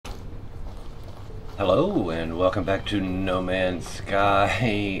Hello and welcome back to No Man's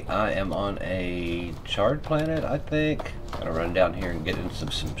Sky. I am on a charred planet, I think. Gotta run down here and get in some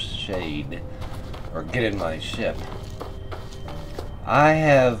shade. Or get in my ship. I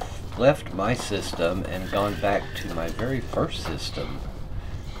have left my system and gone back to my very first system.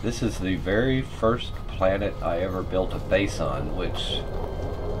 This is the very first planet I ever built a base on, which,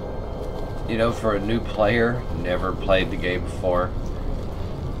 you know, for a new player, never played the game before,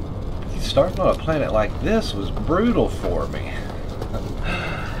 starting on a planet like this was brutal for me.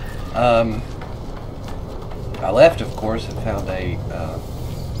 I left, of course, and found a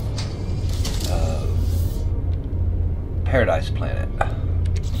paradise planet.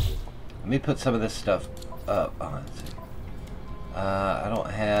 Let me put some of this stuff up. I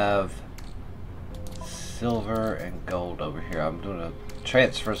don't have silver and gold over here. I'm going to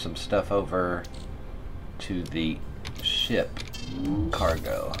transfer some stuff over to the ship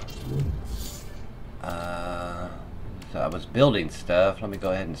cargo. So I was building stuff. Let me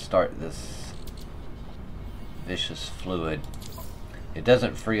go ahead and start this vicious fluid. It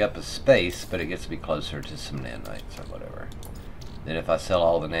doesn't free up a space, but it gets me closer to some nanites or whatever. Then if I sell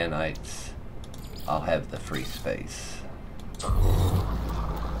all the nanites, I'll have the free space.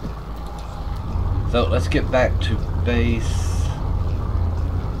 So let's get back to base.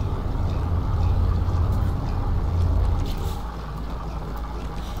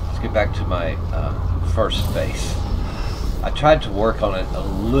 Get back to my first base. I tried to work on it a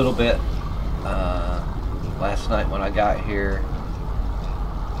little bit last night when I got here,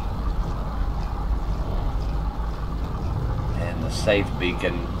 and the save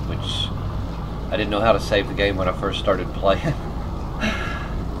beacon, which I didn't know how to save the game when I first started playing.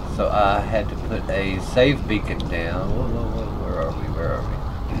 So I had to put a save beacon down. Whoa, where are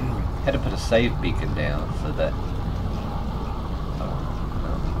we? Had to put a save beacon down so that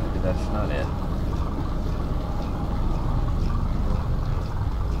that's not it.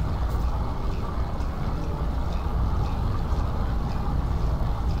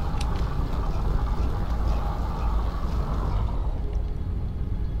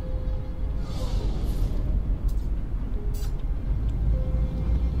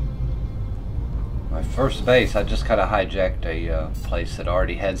 My first base, I just kind of hijacked a place that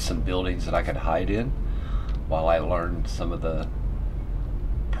already had some buildings that I could hide in while I learned some of the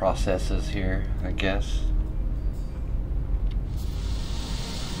processes here, I guess.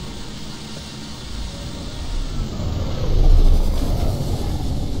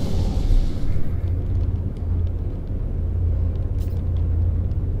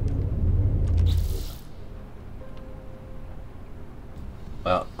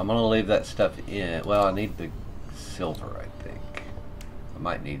 Well, I'm gonna leave that stuff in. Well, I need the silver, I think. I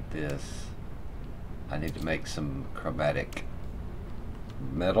might need this. I need to make some chromatic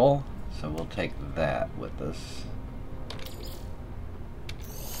metal, so we'll take that with us.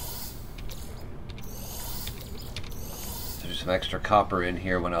 There's some extra copper in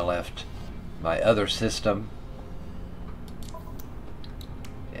here when I left my other system.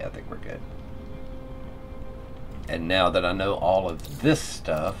 Yeah, I think we're good. And now that I know all of this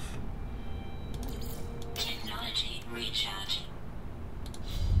stuff, technology recharging.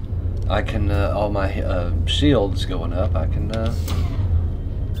 I can all my shields going up. I can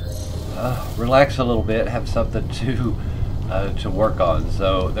relax a little bit, have something to work on.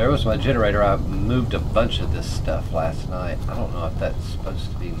 So there was my generator. I moved a bunch of this stuff last night. I don't know if that's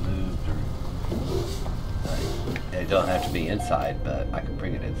supposed to be moved or it don't have to be inside, but I can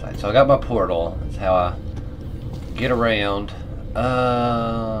bring it inside. So I got my portal. That's how I get around.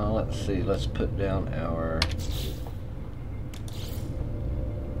 Let's see. Let's put down our.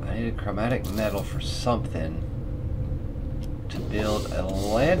 I need a chromatic metal for something. To build a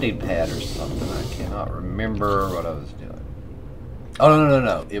landing pad or something. I cannot remember what I was doing. Oh,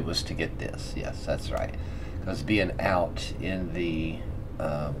 no. It was to get this. Yes, that's right. Because being out in the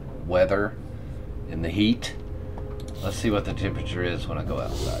weather, in the heat. Let's see what the temperature is when I go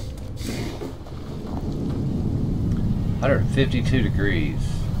outside. 152 degrees.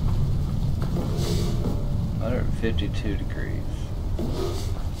 152 degrees.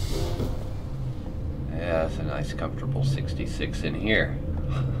 Yeah, it's a nice comfortable 66 in here.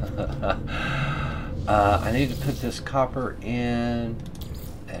 I need to put this copper in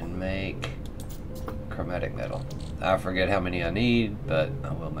and make chromatic metal. I forget how many I need, but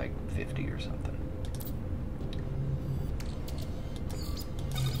I will make 50 or something.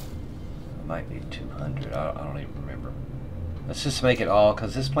 I might need 200. I don't even remember. Let's just make it all,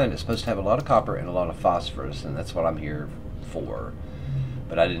 because this planet is supposed to have a lot of copper and a lot of phosphorus, and that's what I'm here for.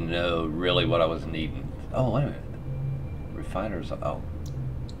 But I didn't know really what I was needing. Oh, wait a minute. Refiners. Oh.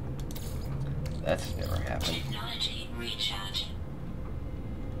 That's never happened. Technology recharging.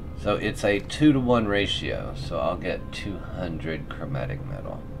 So it's a 2-to-1 ratio, so I'll get 200 chromatic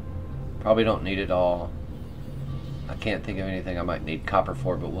metal. Probably don't need it all. I can't think of anything I might need copper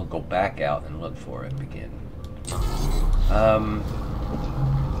for, but we'll go back out and look for it again.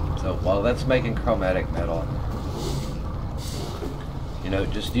 So while that's making chromatic metal, you know,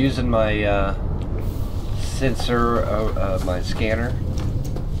 just using my sensor, my scanner.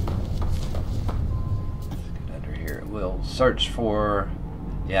 Let's get under here. It will search for.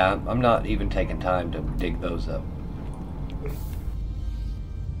 Yeah, I'm not even taking time to dig those up.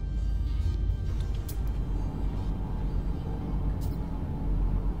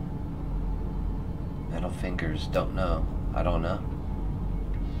 Metal fingers, don't know. I don't know.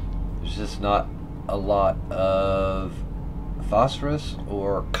 There's just not a lot of phosphorus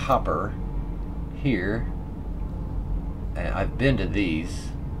or copper here. And I've been to these,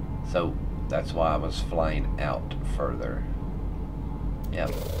 so that's why I was flying out further. Yep,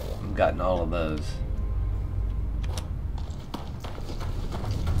 I've gotten all of those.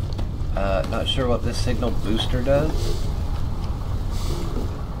 Not sure what this signal booster does.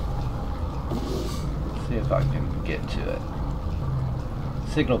 Let's see if I can get to it.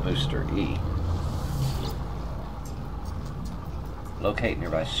 Signal booster E. Locate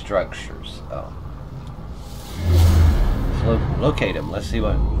nearby structures. Oh. Let's locate them. Let's see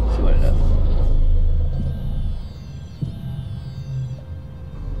what it does.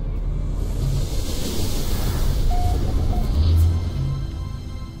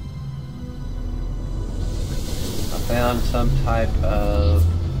 Found some type of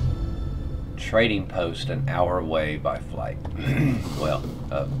trading post an hour away by flight. Well,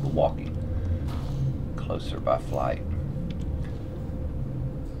 walking. Closer by flight.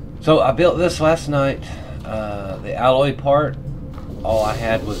 So I built this last night. The alloy part, all I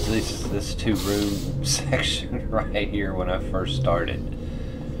had was this 2-room section right here when I first started.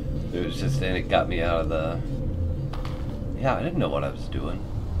 It was just, and it got me out of the. Yeah, I didn't know what I was doing.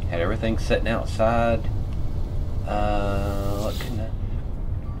 Had everything sitting outside. What can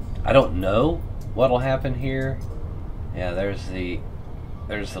I don't know what'll happen here. Yeah, there's the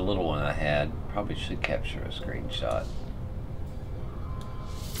little one I had. Probably should capture a screenshot.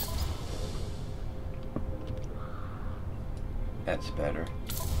 That's better.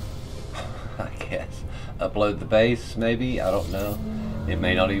 I guess. Upload the base, maybe? I don't know. It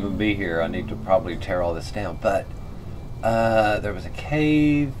may not even be here. I need to probably tear all this down. But there was a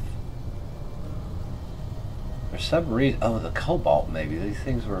cave. For some reason, oh, the cobalt maybe. These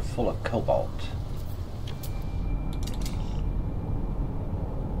things were full of cobalt.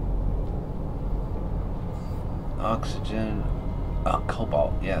 Oxygen. Oh,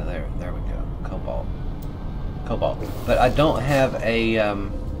 cobalt. Yeah, there we go. Cobalt. But I don't have a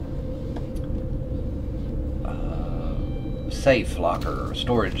safe locker or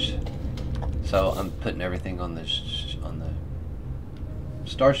storage, so I'm putting everything on the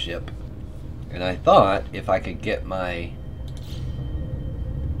starship. And I thought if I could get my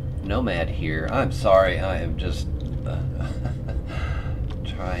Nomad here. I'm sorry, I am just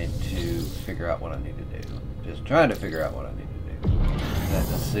trying to figure out what I need to do. Just trying to figure out what I need to do. Got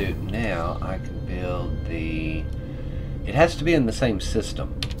the suit now. I can build the. It has to be in the same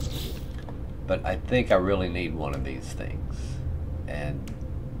system, but I think I really need one of these things. And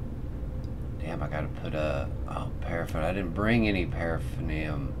damn, I gotta put a paraffin. I didn't bring any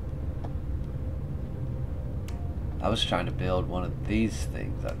paraffinium. I was trying to build one of these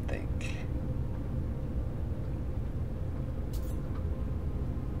things, I think.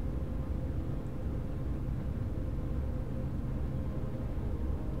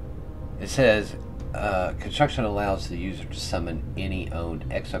 It says, construction allows the user to summon any owned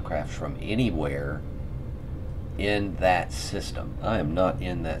exocraft from anywhere in that system. I am not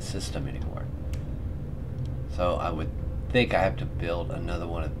in that system anymore. So I would think I have to build another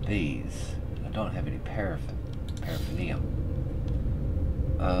one of these. I don't have any paraffinium.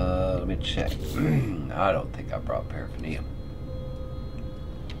 Let me check. I don't think I brought paraffinium.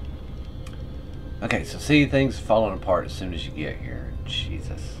 Okay, so see, things falling apart as soon as you get here.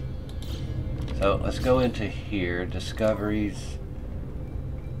 Jesus. So let's go into here, discoveries.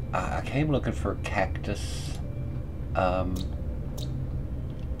 I came looking for Cactus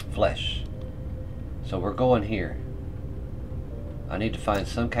Flesh. So we're going here. I need to find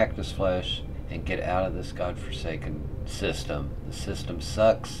some Cactus Flesh and get out of this godforsaken system. The system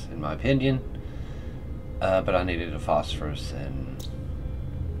sucks, in my opinion, but I needed a phosphorus, and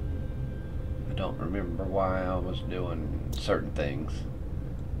I don't remember why I was doing certain things.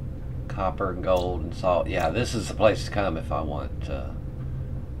 Copper and gold and salt. Yeah, this is the place to come if I want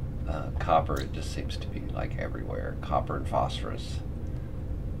Copper, it just seems to be like everywhere. Copper and phosphorus.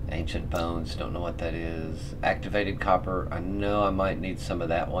 Ancient bones, don't know what that is. Activated copper, I know I might need some of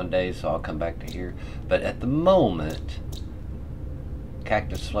that one day, so I'll come back to here. But at the moment,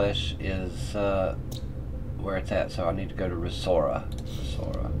 Cactus Flesh is where it's at, so I need to go to Resora.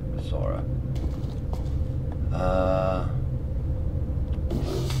 Resora.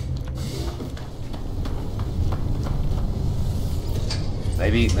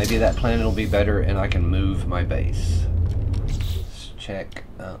 Maybe that planet will be better and I can move my base. Let's check.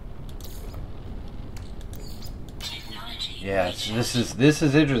 Yeah, so this is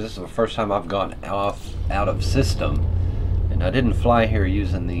interesting. This is the first time I've gone out of system, and I didn't fly here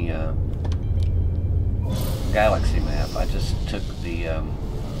using the galaxy map. I just took the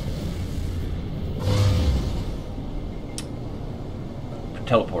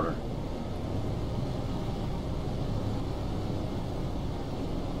teleporter.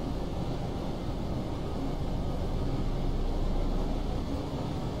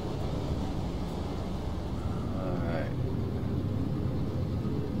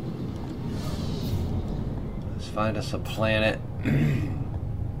 Find us a planet.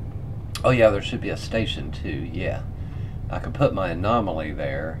 Oh yeah, there should be a station too. Yeah, I can put my anomaly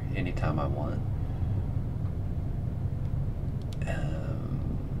there anytime I want.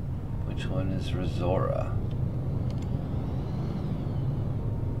 Which one is Resora?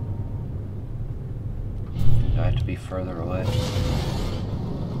 Do I have to be further away?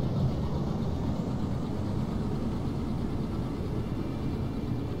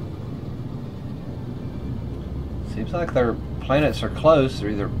 Seems like their planets are close. They're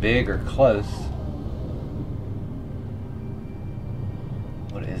either big or close.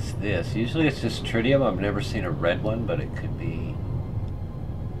 What is this? Usually it's just tritium. I've never seen a red one, but it could be...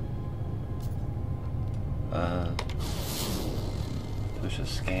 push a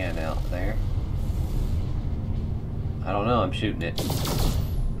scan out there. I don't know. I'm shooting it.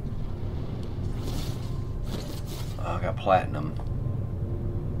 Oh, I got platinum.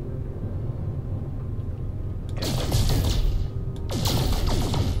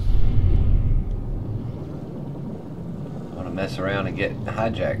 Mess around and get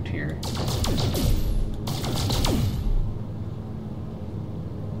hijacked here.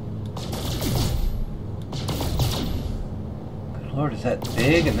 Good Lord, is that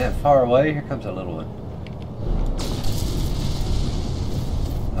big and that far away? Here comes a little one.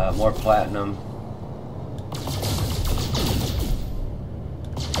 More platinum.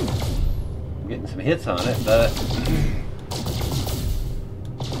 I'm getting some hits on it, but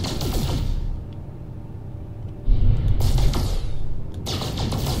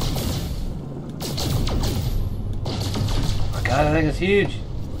God, I think it's huge.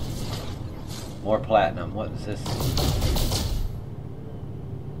 More platinum. What is this?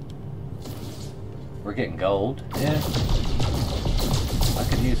 We're getting gold. Yeah. I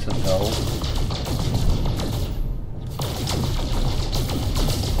could use some gold.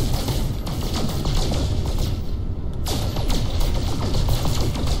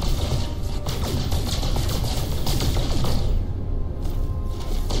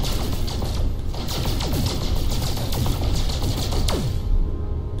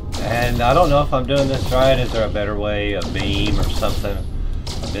 And I don't know if I'm doing this right. Is there a better way, a beam or something?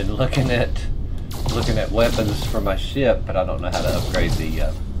 I've been looking at weapons for my ship, but I don't know how to upgrade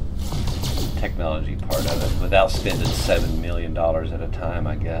the technology part of it without spending $7 million at a time,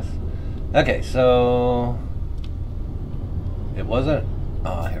 I guess. Okay, so it wasn't.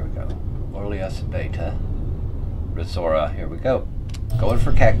 Oh, here we go. Orleus Beta, Resora. Here we go. Going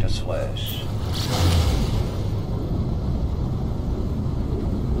for Cactus Flesh.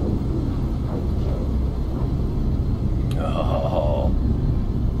 Oh,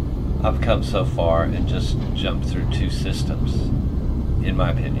 I've come so far and just jumped through 2 systems, in my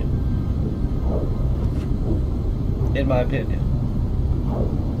opinion. In my opinion.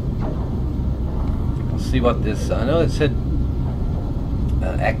 Let's see what this, I know it said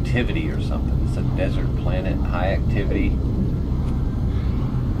activity or something. It's a desert planet, high activity.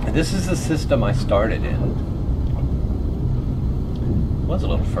 And this is the system I started in. It was a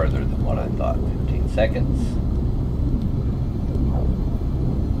little further than what I thought. 15 seconds.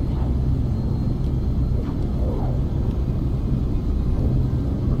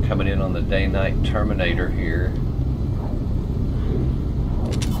 Coming in on the day-night Terminator here.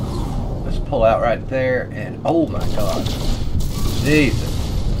 Let's pull out right there and oh my God. Jesus.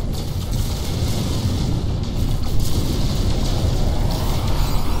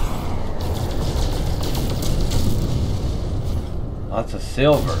 Lots of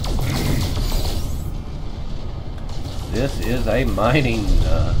silver. This is a mining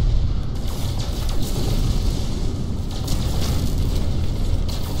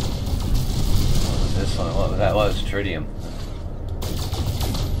this one? What that was? Tritium.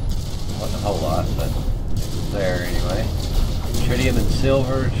 Wasn't a whole lot, but it's there anyway. Tritium and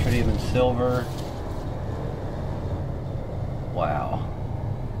silver, tritium and silver. Wow.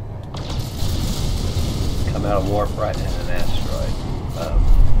 Come out of warp right in an asteroid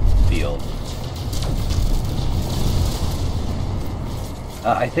field.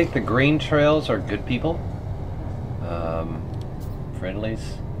 I think the green trails are good people.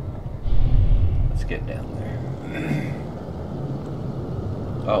 Friendlies. Let's get down there.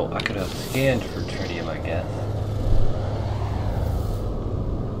 Oh, I could have scanned for tritium, I guess.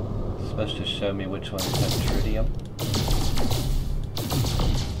 It's supposed to show me which ones have tritium.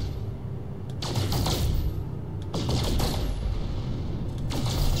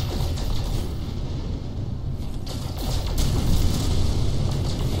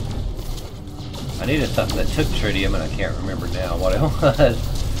 I needed something that took tritium, and I can't remember now what it was.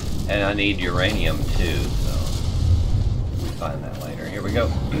 And I need uranium too, so we'll find that later. Here we go.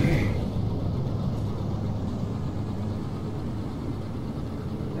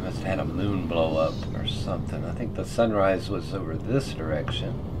 They must have had a moon blow up or something. I think the sunrise was over this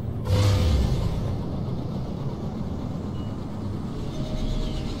direction.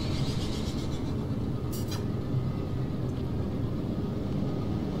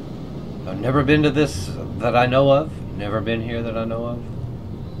 I've never been to this that I know of. Never been here that I know of.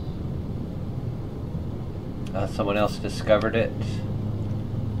 Someone else discovered it,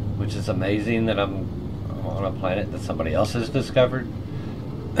 which is amazing that I'm on a planet that somebody else has discovered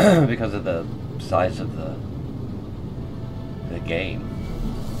because of the size of the game.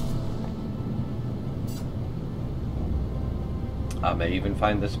 I may even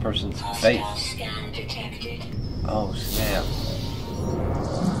find this person's face. Scan detected. Oh, snap.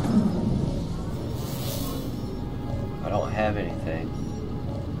 I don't have anything.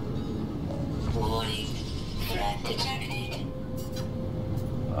 Warning. Threat detected.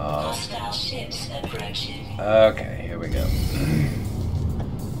 Hostile ships approaching. Okay, here we go.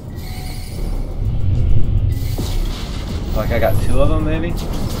 Like I got two of them, maybe?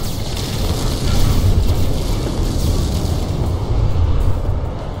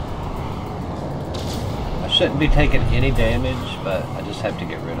 I shouldn't be taking any damage, but I just have to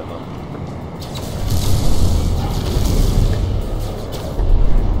get rid of them.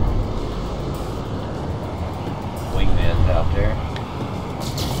 Wingman's out there.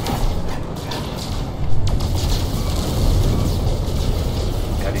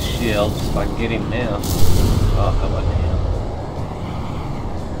 Got his shield, if I can get him now. Oh, that wasn't him.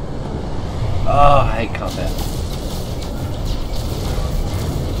 Oh, I hate combat.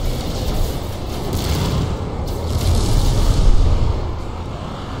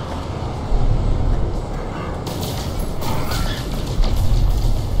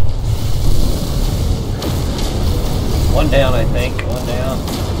 One down, I think. One down.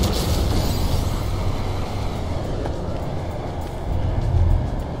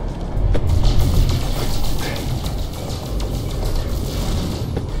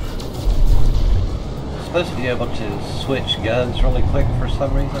 Supposed to be able to switch guns really quick for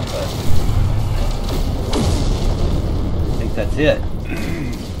some reason, but I think that's it.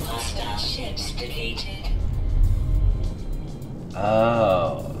 Hostile ships deleted.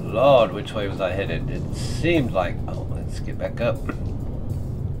 Oh, Lord, which way was I headed? It seemed like... Oh, let's get back up.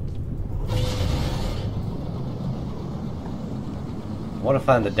 I want to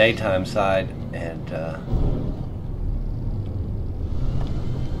find the daytime side and...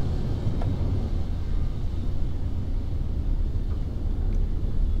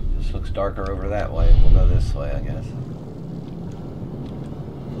 this looks darker over that way. We'll go this way, I guess.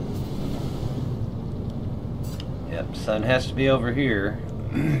 Yep, sun has to be over here.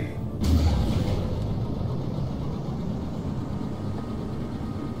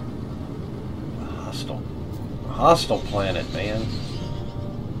 Hostile planet, man.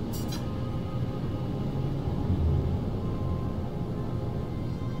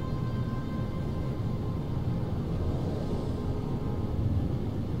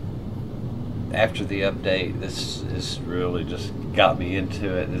 After the update, this is really just got me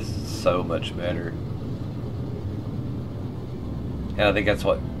into it. This is so much better. And I think that's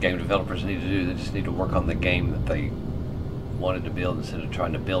what game developers need to do. They just need to work on the game that they wanted to build instead of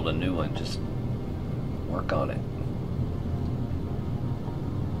trying to build a new one. Just work on it.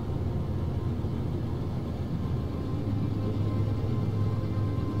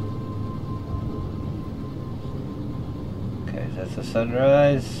 Okay, that's the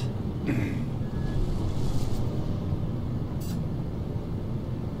sunrise.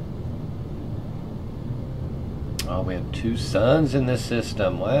 Oh, we have two suns in this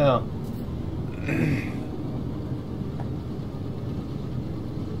system. Wow. This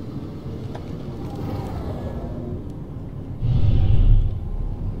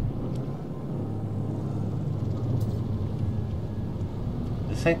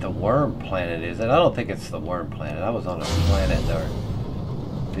ain't the worm planet, is it? I don't think it's the worm planet. I was on a planet there.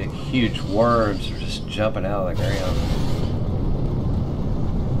 Big, huge worms are just jumping out of the ground.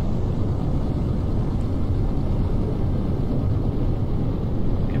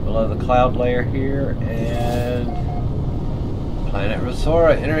 Get below the cloud layer here, and planet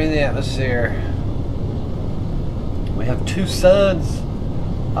Rosora entering the atmosphere. We have 2 suns.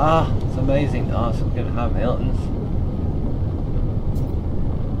 Ah, it's amazing. Oh, some good high mountains.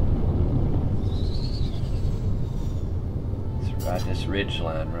 Let's ride this ridge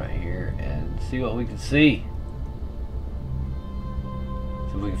line right here and see what we can see. See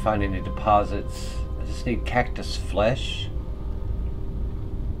if we can find any deposits. I just need Cactus Flesh.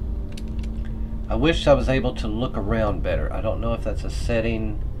 I wish I was able to look around better. I don't know if that's a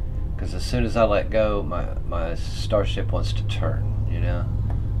setting, because as soon as I let go, my starship wants to turn, you know?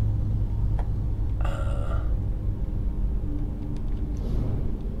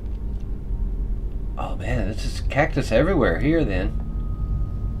 Oh man, it's just cactus everywhere here then.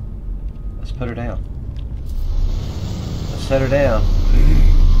 Let's put her down. Let's set her down.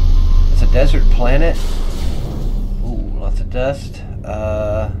 It's a desert planet. Ooh, lots of dust.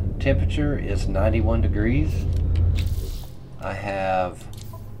 Temperature is 91 degrees. I have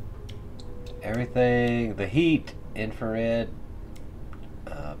everything, the heat, infrared,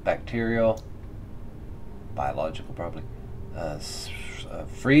 bacterial, biological probably,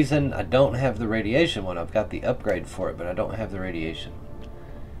 freezing. I don't have the radiation one. I've got the upgrade for it, but I don't have the radiation.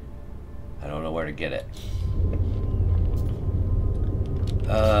 I don't know where to get it.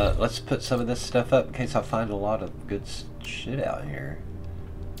 Let's put some of this stuff up in case I find a lot of good shit out here.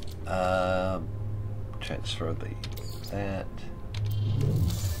 Transfer that.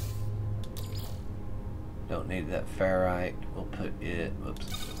 Don't need that ferrite. We'll put it. Whoops.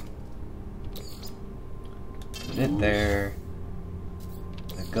 Put it there.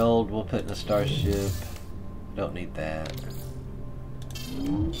 The gold we'll put in the starship. Don't need that.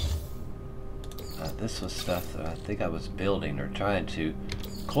 This was stuff that I think I was building or trying to.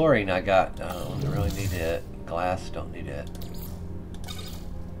 Chlorine I got. I don't really need it. Glass, don't need it.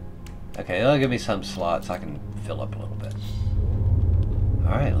 Okay, that'll give me some slots. I can fill up a little bit.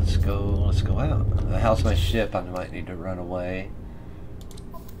 Alright, let's go out. How's my ship? I might need to run away.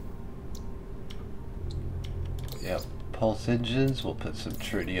 Yep. Pulse engines. We'll put some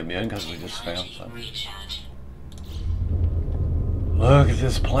tritium in because we just found some. Look at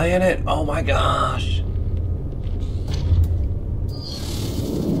this planet. Oh my gosh.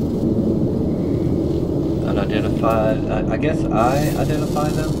 Unidentified. I guess I identify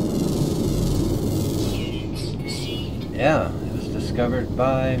them. Yeah, it was discovered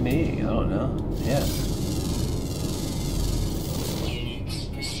by me. I don't know. Yeah.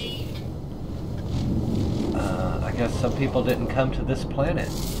 I guess some people didn't come to this planet.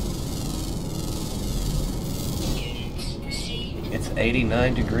 It's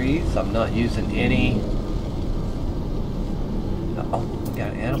 89 degrees. I'm not using any. Oh, we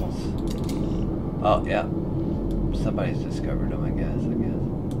got animals. Oh, yeah. Somebody's discovered them, I guess.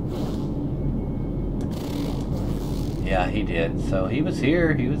 Yeah, he did. So he was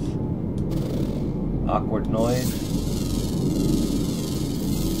here. He was awkward noise.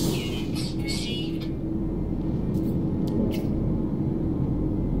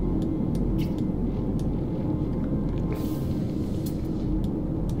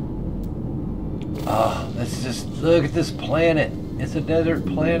 Oh, let's just look at this planet. It's a desert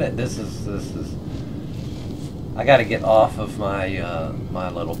planet. This is. I got to get off of my my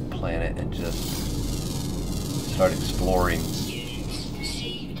little planet and just start exploring.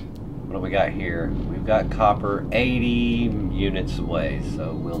 What do we got here? We've got copper 80 units away,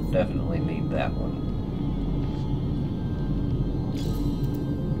 so we'll definitely need that one.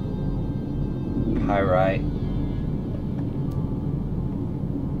 Pyrite.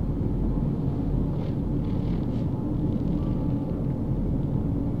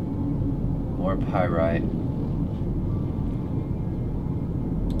 More pyrite.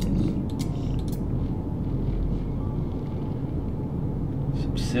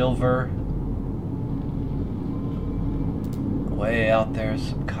 Silver. Way out there,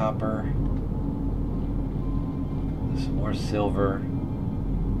 some copper. Some more silver.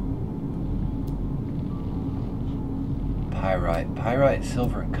 Pyrite. Pyrite,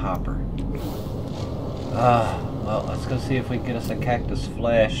 silver, and copper. Well, let's go see if we can get us a Cactus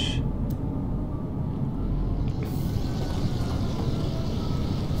Flesh.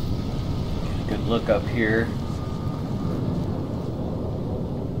 Get a good can look up here.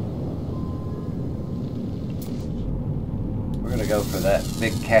 We're gonna go for that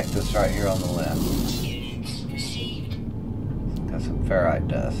big cactus right here on the left. Units received. Got some ferrite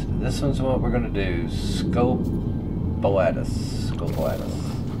dust. This one's what we're gonna do. Scopoatus.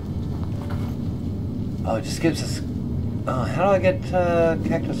 Oh, it just gives us. Oh, how do I get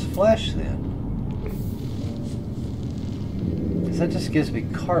cactus flesh then? Because that just gives me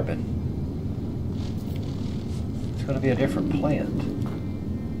carbon. It's going to be a different plant.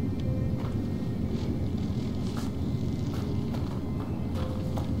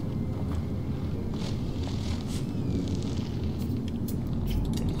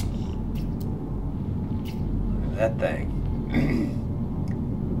 Look at that thing.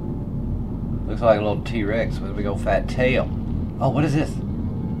 Looks like a little T-Rex with a big old fat tail. Oh, what is this?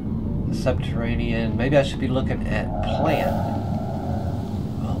 A subterranean. Maybe I should be looking at plant.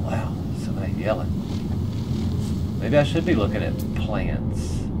 Oh, wow. Somebody yelling. Maybe I should be looking at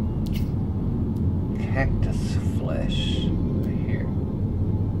plants. Cactus flesh. Right here.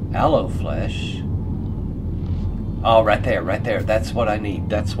 Aloe flesh. Oh, right there, right there. That's what I need.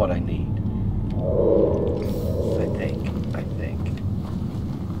 That's what I need. I think.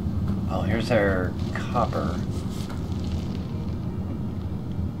 Oh, here's our copper.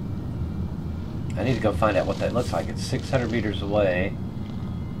 I need to go find out what that looks like. It's 600 meters away.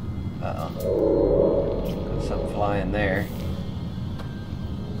 Uh-oh. Got something flying there.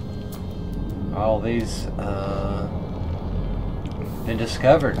 All these been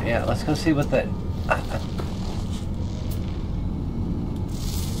discovered. Yeah, let's go see what that...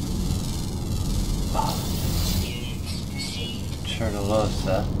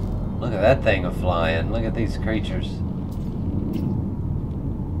 Chernalosa. Look at that thing flying. Look at these creatures.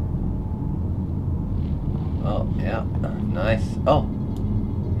 Oh, yeah. Nice. Oh.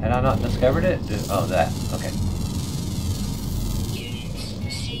 Had I not discovered it? Oh, that. Okay.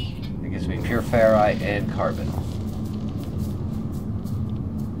 It gives me pure ferrite and carbon.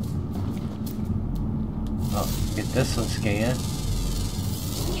 Oh, get this one scanned.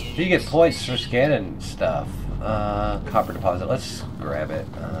 You get points for scanning stuff. Copper deposit. Let's grab it.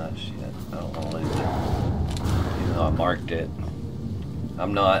 Shit. I don't want to lose it. Even though I marked it.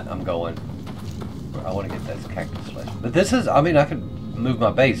 I'm not. I'm going. I want to get this cactus flesh. But this is, I mean, I could move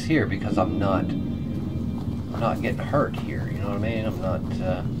my base here because I'm not getting hurt here. You know what I mean? I'm not,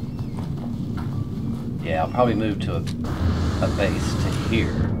 yeah, I'll probably move to a base to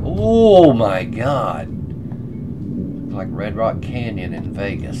here. Oh my God. It's like Red Rock Canyon in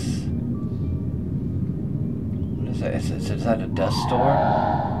Vegas. What is that? Is that a dust storm?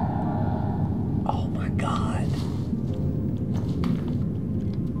 Oh my God.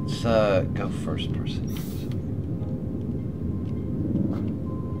 Let's go first person.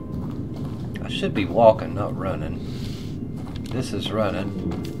 I should be walking, not running. This is running.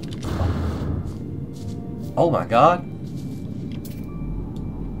 Oh my God.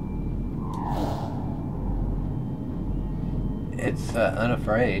 It's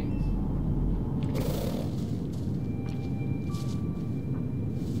unafraid.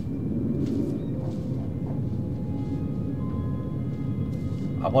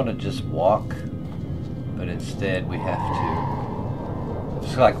 I want to just walk, but instead we have to.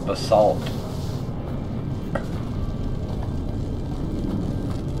 It's like basalt.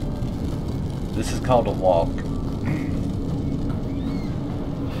 This is called a walk.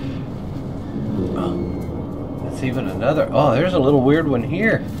 Oh, that's even another. Oh, there's a little weird one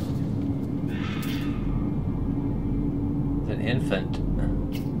here. It's an infant.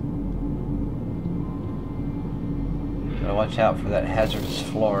 Gotta watch out for that hazardous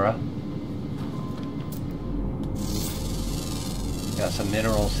flora. Got some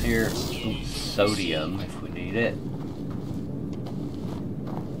minerals here. Ooh, sodium if we need it.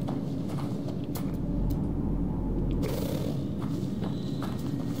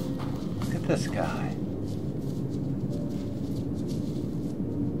 Look at this guy.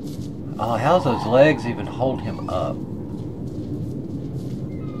 Oh, how's those legs even hold him up?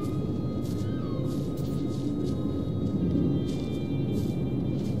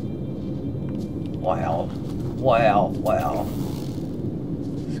 Wow. Wow, wow.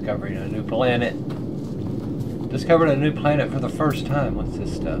 Discovering a new planet. Discovered a new planet for the first time. What's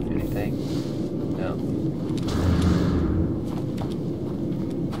this stuff? Anything? No.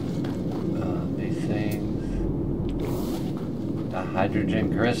 These things. The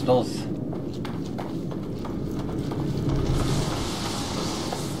hydrogen crystals.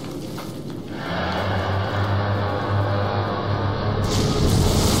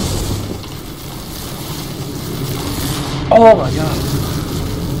 Oh my God.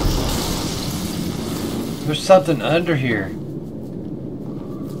 There's something under here.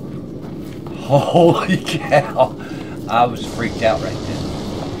 Holy cow. I was freaked out right then.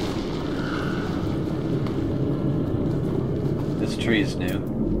 This tree is new.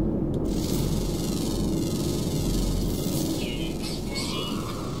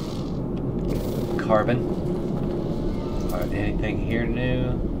 Carbon. Alright, anything here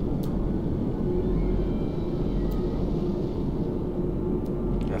new?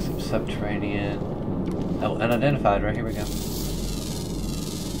 Got some subterranean. Oh, unidentified, right here we go.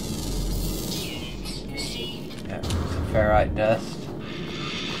 Yeah, some ferrite dust.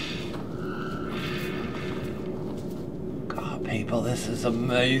 God, people, this is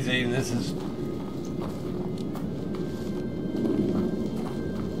amazing. This is...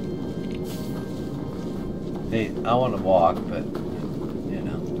 See, I want to walk, but, you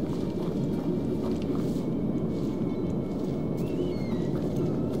know.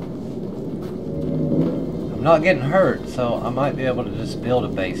 I'm not getting hurt, so I might be able to just build a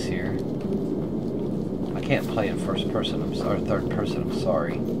base here. I can't play in first person, or third person, I'm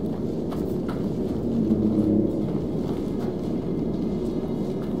sorry.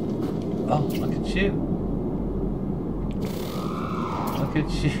 Oh, look at you. Look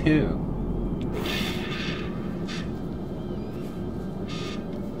at you.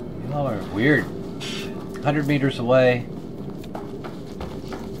 Y'all are weird. 100 meters away.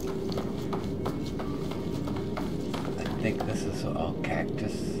 I think this is, oh,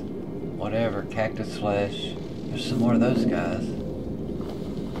 cactus. Whatever, Cactus Flesh. There's some more of those guys.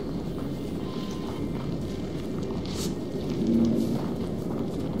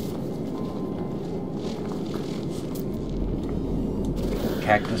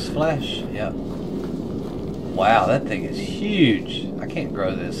 Cactus Flesh, yep. Wow, that thing is huge. I can't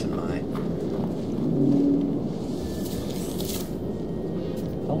grow this in mine.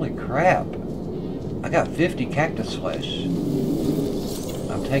 Holy crap. I got 50 Cactus Flesh.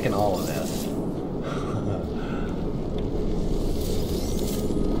 I'm taking all of this.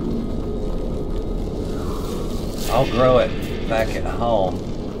 I'll grow it back at home.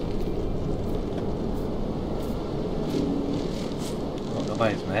 Well,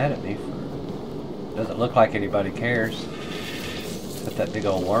 nobody's mad at me. Doesn't look like anybody cares. But that big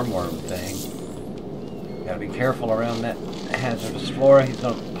old worm thing. Gotta be careful around that hazardous flora. He's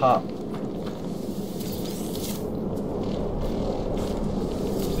gonna pop.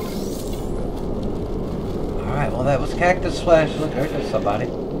 Alright, well that was Cactus Flesh. Look, there's somebody.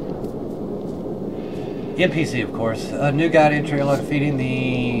 NPC, of course. A new guide entry allowed feeding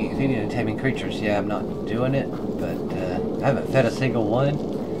and taming creatures. Yeah, I'm not doing it, but I haven't fed a single one.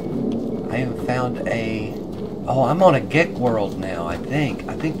 I haven't found a... Oh, I'm on a Gek world now, I think.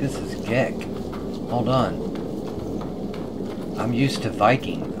 I think this is Gek. Hold on. I'm used to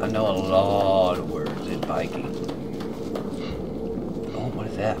Vy'keen. I know a lot of words in Vy'keen. Oh, what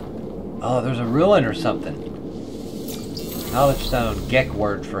is that? Oh, there's a ruin or something. Knowledge stone, Gek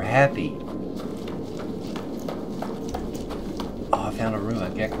word for happy. Oh, I found a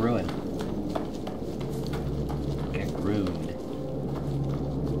ruin. Gek ruin. Gek ruin.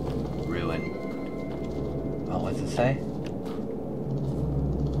 Oh, what's it say?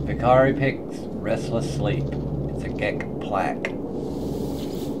 Vy'keen picks restless sleep. It's a Gek plaque.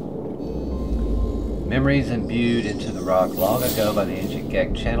 Memories imbued into the rock long ago by the ancient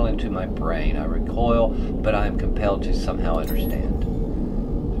Gek channel into my brain. I recoil, but I am compelled to somehow understand.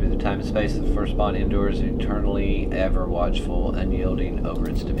 Through the time and space, the first bond endures, eternally ever watchful, unyielding over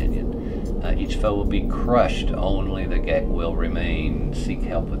its dominion. Each foe will be crushed, only the Gek will remain. Seek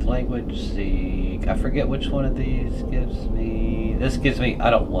help with language, seek... I forget which one of these gives me... This gives me... I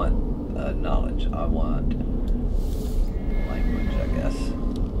don't want knowledge, I want language, I guess.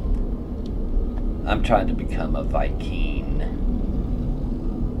 I'm trying to become a Vy'keen.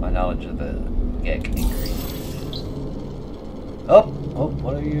 My knowledge of the Gek increases. Oh,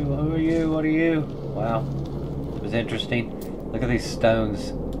 what are you? Who are you? What are you? Wow, it was interesting. Look at these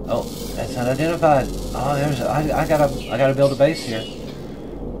stones. Oh, that's unidentified. Oh, I gotta build a base here.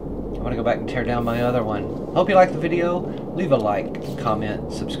 I'm gonna go back and tear down my other one. Hope you liked the video. Leave a like,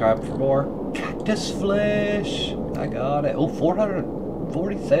 comment, subscribe for more. Cactus Flesh. I got it. Oh,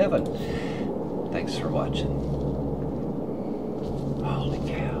 447. Thanks for watching.